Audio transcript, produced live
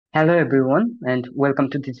Hello everyone and welcome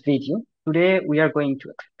to this video. Today we are going to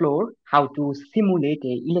explore how to simulate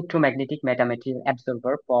a electromagnetic metamaterial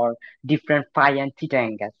absorber for different phi and theta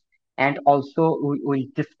angles. And also we will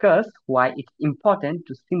discuss why it's important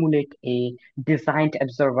to simulate a designed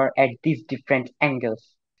absorber at these different angles.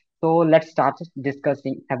 So let's start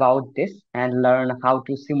discussing about this and learn how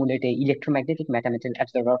to simulate a electromagnetic metamaterial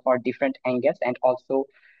absorber for different angles and also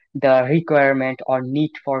the requirement or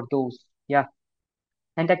need for those. Yeah.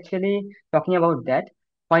 And actually, talking about that,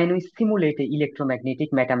 when we simulate an electromagnetic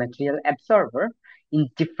metamaterial absorber in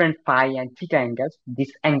different phi and theta angles,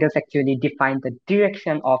 these angles actually define the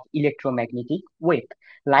direction of electromagnetic wave.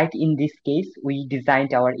 Like in this case, we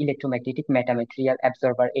designed our electromagnetic metamaterial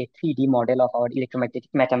absorber, a 3D model of our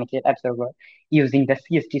electromagnetic metamaterial absorber using the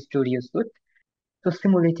CST Studio suite. So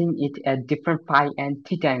simulating it at different phi and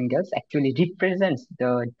theta angles actually represents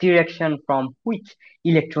the direction from which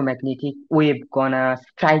electromagnetic wave gonna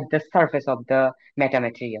strike the surface of the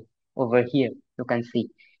metamaterial. Over here, you can see.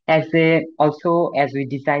 As we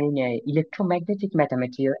design a electromagnetic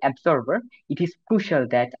metamaterial absorber, it is crucial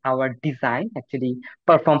that our design actually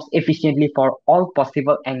performs efficiently for all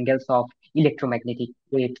possible angles of electromagnetic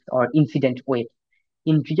waves or incident waves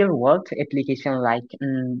in real world application like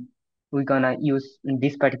we're gonna use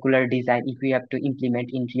this particular design if we have to implement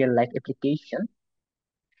in real life application.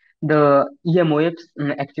 The EM waves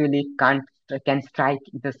actually can strike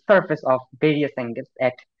the surface of various angles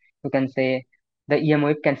at, you can say, the EM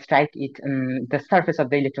wave can strike the surface of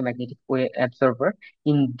the electromagnetic wave absorber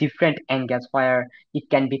in different angles where it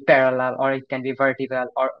can be parallel or it can be vertical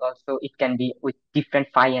or also it can be with different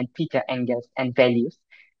phi and theta angles and values.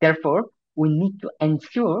 Therefore, we need to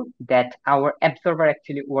ensure that our absorber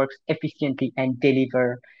actually works efficiently and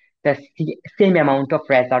deliver the same amount of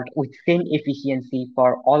result with same efficiency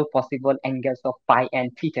for all possible angles of phi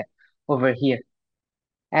and theta over here.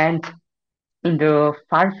 And in the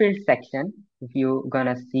far field section, if you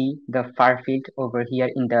gonna see the far field over here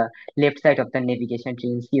in the left side of the navigation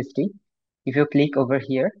tree in CST, if you click over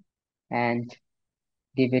here and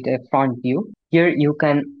give it a front view, here you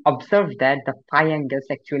can observe that the phi angle is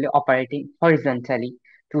actually operating horizontally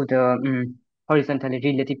to the horizontally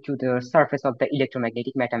relative to the surface of the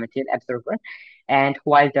electromagnetic metamaterial absorber, and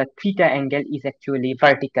while the theta angle is actually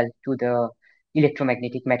vertical to the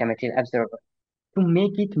electromagnetic metamaterial absorber. To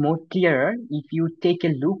make it more clearer, if you take a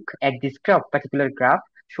look at this particular graph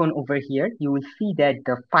shown over here, you will see that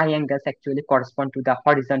the phi angles actually correspond to the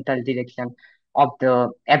horizontal direction of the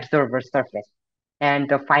absorber surface. And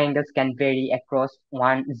the phi angles can vary across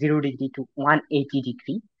 0 degree to 180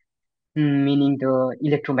 degree, meaning the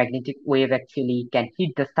electromagnetic wave actually can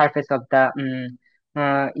hit the surface of the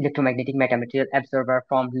electromagnetic metamaterial absorber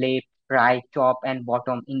from left, right, top, and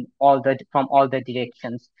bottom in all the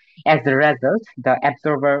directions. As a result, the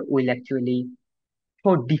absorber will actually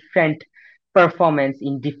show different performance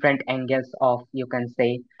in different angles of, you can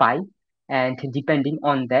say, phi. And depending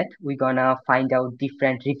on that, we're gonna find out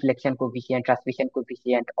different reflection coefficient, transmission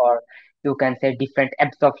coefficient, or you can say different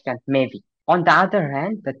absorption maybe. On the other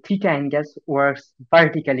hand, the theta angles works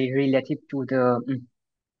vertically relative to the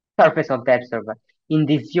surface of the observer. In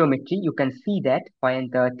this geometry, you can see that when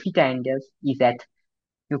the theta angles is at,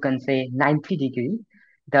 you can say, 90 degree,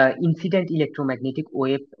 the incident electromagnetic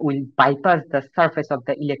wave will bypass the surface of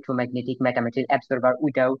the electromagnetic metamaterial absorber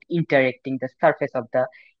without interacting the surface of the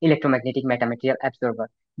electromagnetic metamaterial absorber.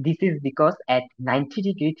 This is because at 90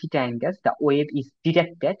 degree theta angles, the wave is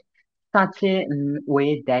directed such a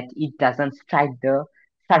way that it doesn't strike the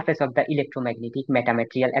surface of the electromagnetic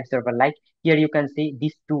metamaterial absorber. Like here you can see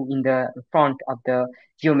these two in the front of the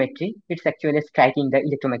geometry. It's actually striking the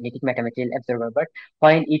electromagnetic metamaterial absorber, but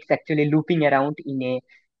when it's actually looping around in a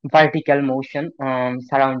vertical motion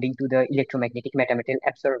surrounding to the electromagnetic metamaterial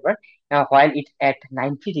absorber, while it's at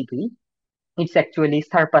 90 degree, it's actually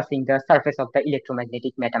surpassing the surface of the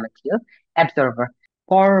electromagnetic metamaterial absorber.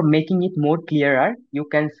 For making it more clearer, you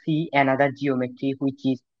can see another geometry which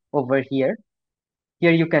is over here.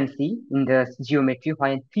 Here you can see in the geometry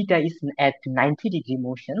when theta is at 90 degree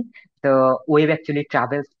motion, the wave actually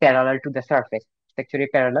travels parallel to the surface. It's actually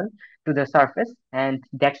parallel to the surface, and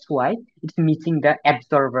that's why it's missing the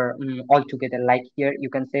absorber altogether. Like here you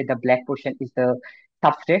can say the black portion is the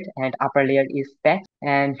substrate and upper layer is patch,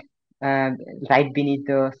 and um, right beneath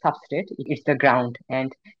the substrate it's the ground,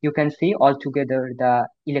 and you can see altogether the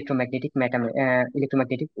electromagnetic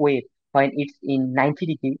wave when it's in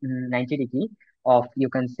 90 degree of, you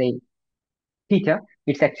can say, theta,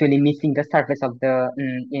 it's actually missing the surface of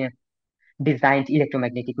the designed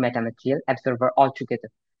electromagnetic metamaterial absorber altogether.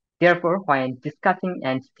 Therefore, when discussing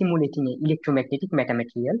and simulating an electromagnetic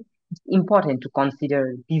metamaterial, it's important to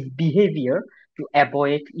consider this behavior to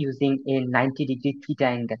avoid using a 90-degree theta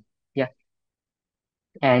angle. Yeah,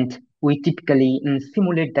 and we typically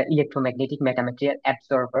simulate the electromagnetic metamaterial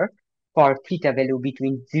absorber for theta value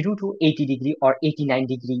between 0 to 80 degree or 89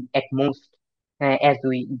 degree at most,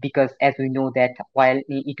 because as we know that while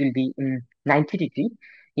it will be 90 degree,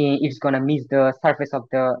 it's gonna miss the surface of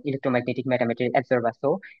the electromagnetic metamaterial absorber,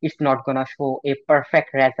 so it's not gonna show a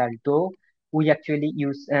perfect result. Though we actually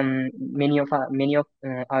use many of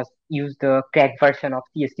us use the cracked version of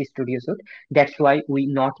CST Studio Suite. That's why we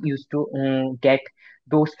not used to get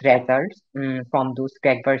those results from those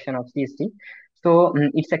cracked version of CST. So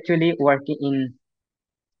it's actually working in,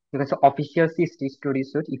 because official CST Studio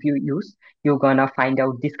Suite, if you use, you're gonna find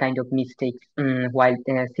out this kind of mistakes while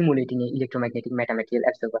simulating an electromagnetic metamaterial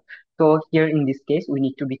absorber. So here in this case, we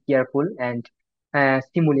need to be careful and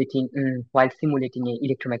simulating while simulating an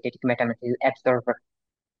electromagnetic metamaterial absorber.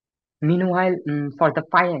 Meanwhile, for the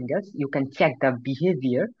phi angles, you can check the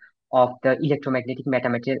behavior of the electromagnetic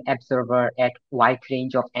metamaterial absorber at wide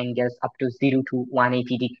range of angles up to 0 to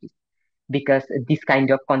 180 degrees, because this kind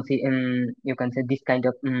of you can say this kind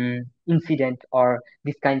of incident or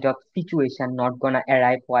this kind of situation not gonna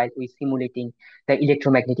arrive while we simulating the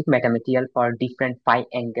electromagnetic metamaterial for different phi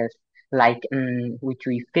angles, like which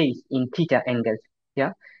we face in theta angles.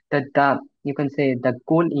 Yeah, the you can say the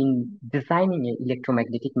goal in designing an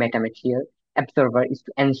electromagnetic metamaterial absorber is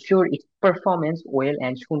to ensure its performance well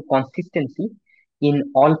and show consistency in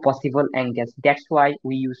all possible angles. That's why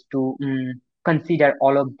we used to consider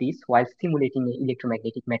all of this while simulating an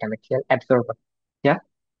electromagnetic metamaterial absorber. Yeah,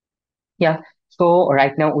 yeah. So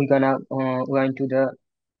right now we're going to the,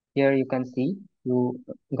 here you can see, you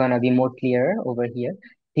gonna be more clear over here.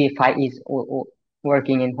 The phi is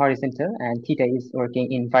working in horizontal and theta is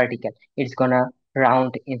working in vertical. It's gonna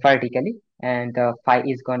round in vertically, and phi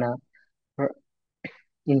is gonna r-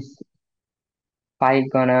 in phi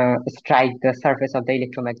gonna strike the surface of the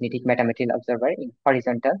electromagnetic metamaterial observer in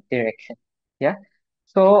horizontal direction. Yeah.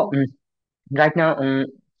 So right now,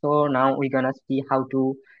 so now we're gonna see how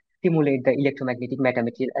to simulate the electromagnetic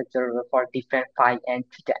metamaterial observer for different phi and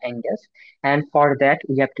theta angles. And for that,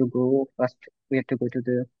 we have to go first. We have to go to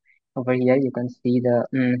the, over here. You can see the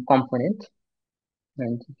component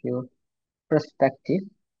and if you perspective,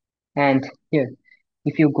 and here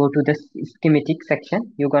if you go to the schematic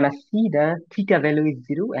section, you're gonna see the theta value is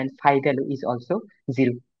 0 and phi value is also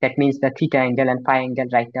 0. That means the theta angle and phi angle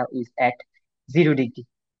right now is at 0 degree.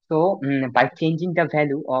 So by changing the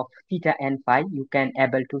value of theta and phi, you can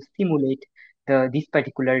able to simulate this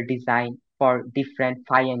particular design for different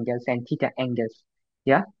phi angles and theta angles.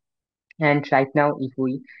 Yeah. And right now, if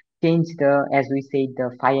we change the, as we said,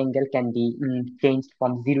 the phi angle can be changed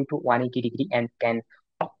from 0 to 180 degree, and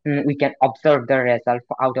we can observe the result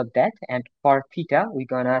out of that. And for theta, we're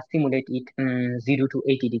gonna simulate it 0 to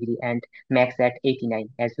 80 degree and max at 89,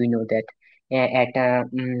 as we know that.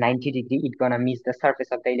 At 90 degree, it's gonna miss the surface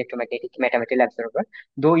of the electromagnetic metamaterial absorber,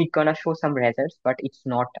 though it's gonna show some results, but it's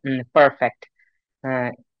not perfect.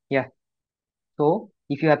 Uh, yeah. So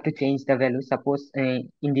if you have to change the value, suppose in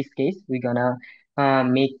this case, we're gonna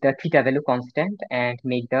make the theta value constant and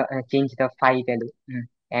make the change the phi value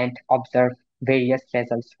and observe various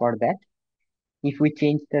results for that. If we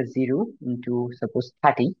change the 0 into suppose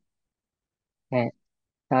 30, and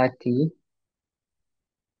 30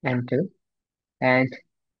 enter, and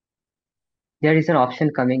there is an option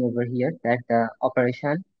coming over here that the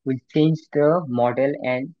operation will change the model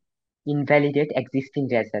and invalidate existing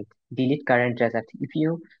result, delete current result. If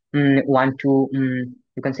you want to,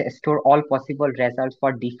 you can say store all possible results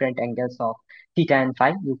for different angles of theta and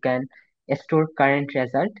phi, you can store current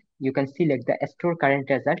result. You can select the store current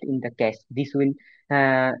result in the cache. This will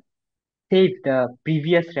uh, save the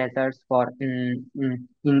previous results for in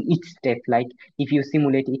each step. Like if you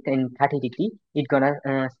simulate it in 30 degree, it's gonna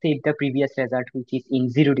save the previous result which is in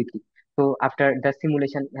 0 degree. So after the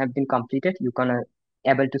simulation have been completed, you gonna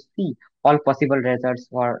able to see all possible results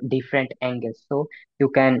for different angles. So you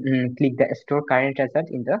can click the store current result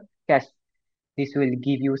in the cache. This will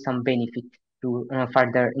give you some benefit to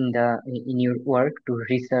further in your work to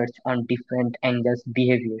research on different angles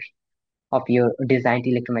behaviors of your designed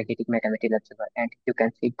electromagnetic metamaterial observer. And you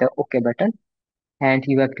can click the OK button, and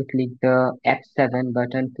you have to click the F7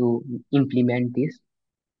 button to implement this.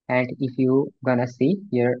 And if you gonna see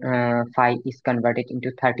here, phi is converted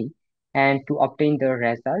into 30, and to obtain the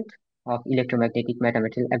result of electromagnetic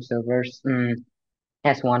metamaterial observers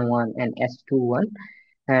S11 and S21,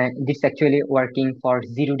 this actually working for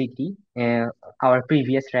 0 degree, our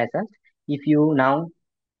previous result. If you now,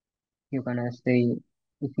 you're gonna see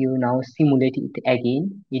if you now simulate it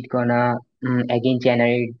again, it gonna again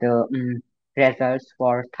generate the results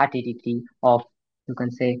for 30 degree of, you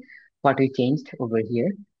can say, what we changed over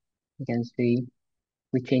here. You can see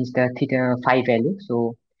we changed the theta phi value,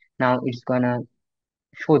 so now it's gonna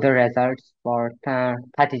show the results for 30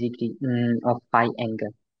 degree of phi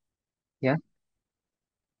angle. Yeah,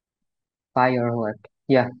 phi or what?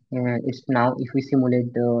 Yeah, it's now if we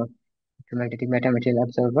simulate the electromagnetic metamaterial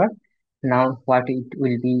absorber, now what it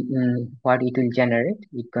will be, what it will generate,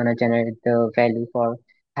 it's gonna generate the value for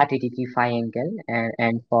 30 degree phi angle,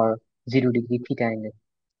 and for 0 degree theta angle.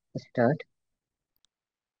 Start.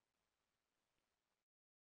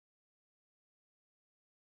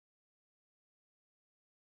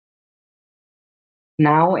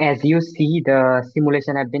 Now, as you see, the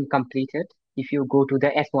simulation have been completed. If you go to the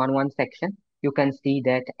S11 section, you can see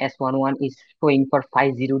that S11 is showing for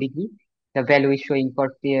 50 degree. The value is showing for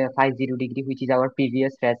 50 degree, which is our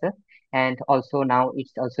previous result. And also now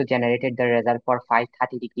it's also generated the result for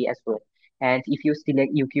 530 degree as well. And if you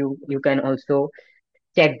select, you can also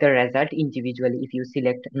check the result individually. If you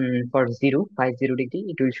select for 50 degree,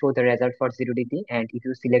 it will show the result for 0 degree, and if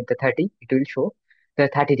you select the 30, it will show the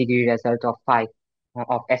 30 degree result of 5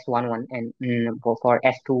 of S11, and for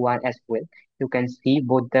S21 as well. You can see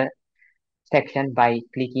both the section by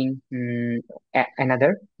clicking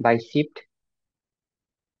another by shift.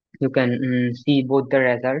 You can see both the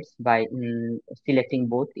results by selecting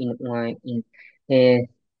both uh,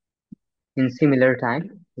 in similar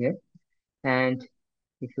time. Yeah, and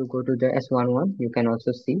if you go to the S11, you can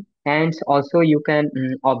also see, and also you can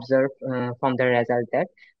observe from the result that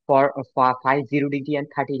for 50 degree and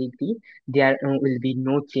 30 degree, there will be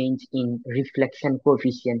no change in reflection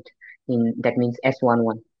coefficient. In that means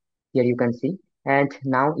S11. Here you can see. And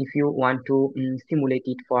now if you want to simulate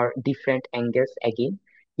it for different angles again,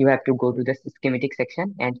 you have to go to the schematic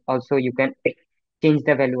section, and also you can change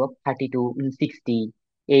the value of 32, 60,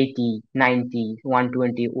 80, 90,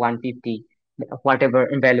 120, 150, whatever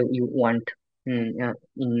value you want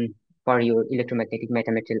in for your electromagnetic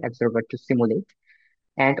metamaterial absorber to simulate.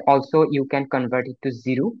 And also you can convert it to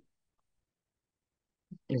zero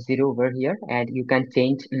over here, and you can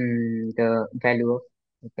change the value of,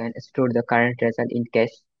 you can store the current result in cache.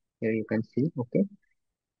 Here you can see, okay.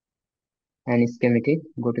 And schematic,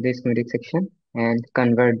 go to the schematic section and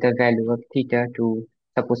convert the value of theta to,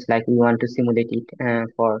 suppose like we want to simulate it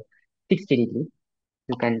for 60 degree.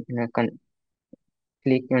 You can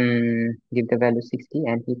click give the value 60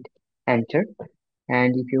 and hit enter.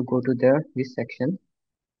 And if you go to the this section,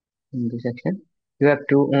 in this section, you have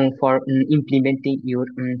to for implementing your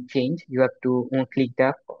change, you have to click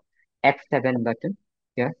the F7 button.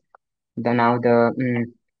 Yeah, the now the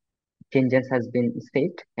changes has been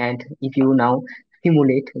saved. And if you now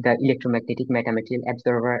simulate the electromagnetic metamaterial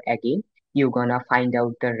absorber again, you're gonna find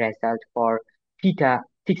out the result for theta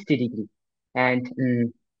 60 degree. And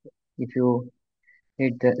if you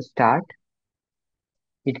hit the start,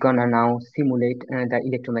 it's gonna now simulate the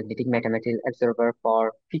electromagnetic metamaterial absorber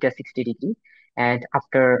for theta 60 degree. And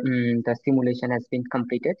after the simulation has been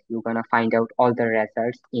completed, you're gonna find out all the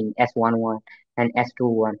results in S11 and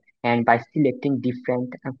S21. And by selecting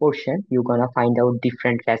different portion, you're gonna find out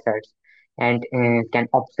different results, and can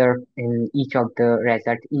observe each of the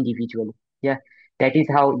results individually. Yeah, that is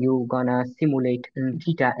how you gonna simulate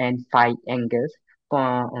theta and phi angles,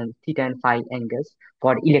 theta and phi angles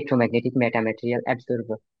for electromagnetic metamaterial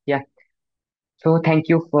absorber. Yeah. So thank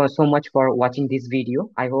you for so much for watching this video.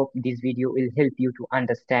 I hope this video will help you to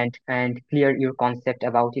understand and clear your concept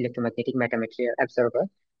about electromagnetic metamaterial absorber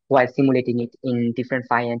while simulating it in different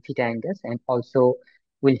phi and theta angles, and also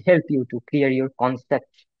will help you to clear your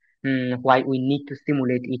concept why we need to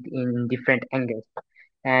simulate it in different angles.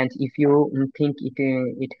 And if you think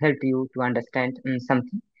it helped you to understand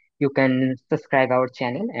something, you can subscribe our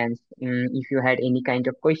channel. And if you had any kind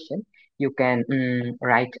of question, you can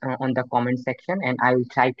write on the comment section, and I will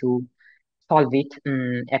try to solve it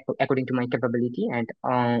according to my capability, and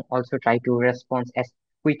also try to respond as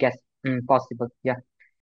quick as possible. Yeah.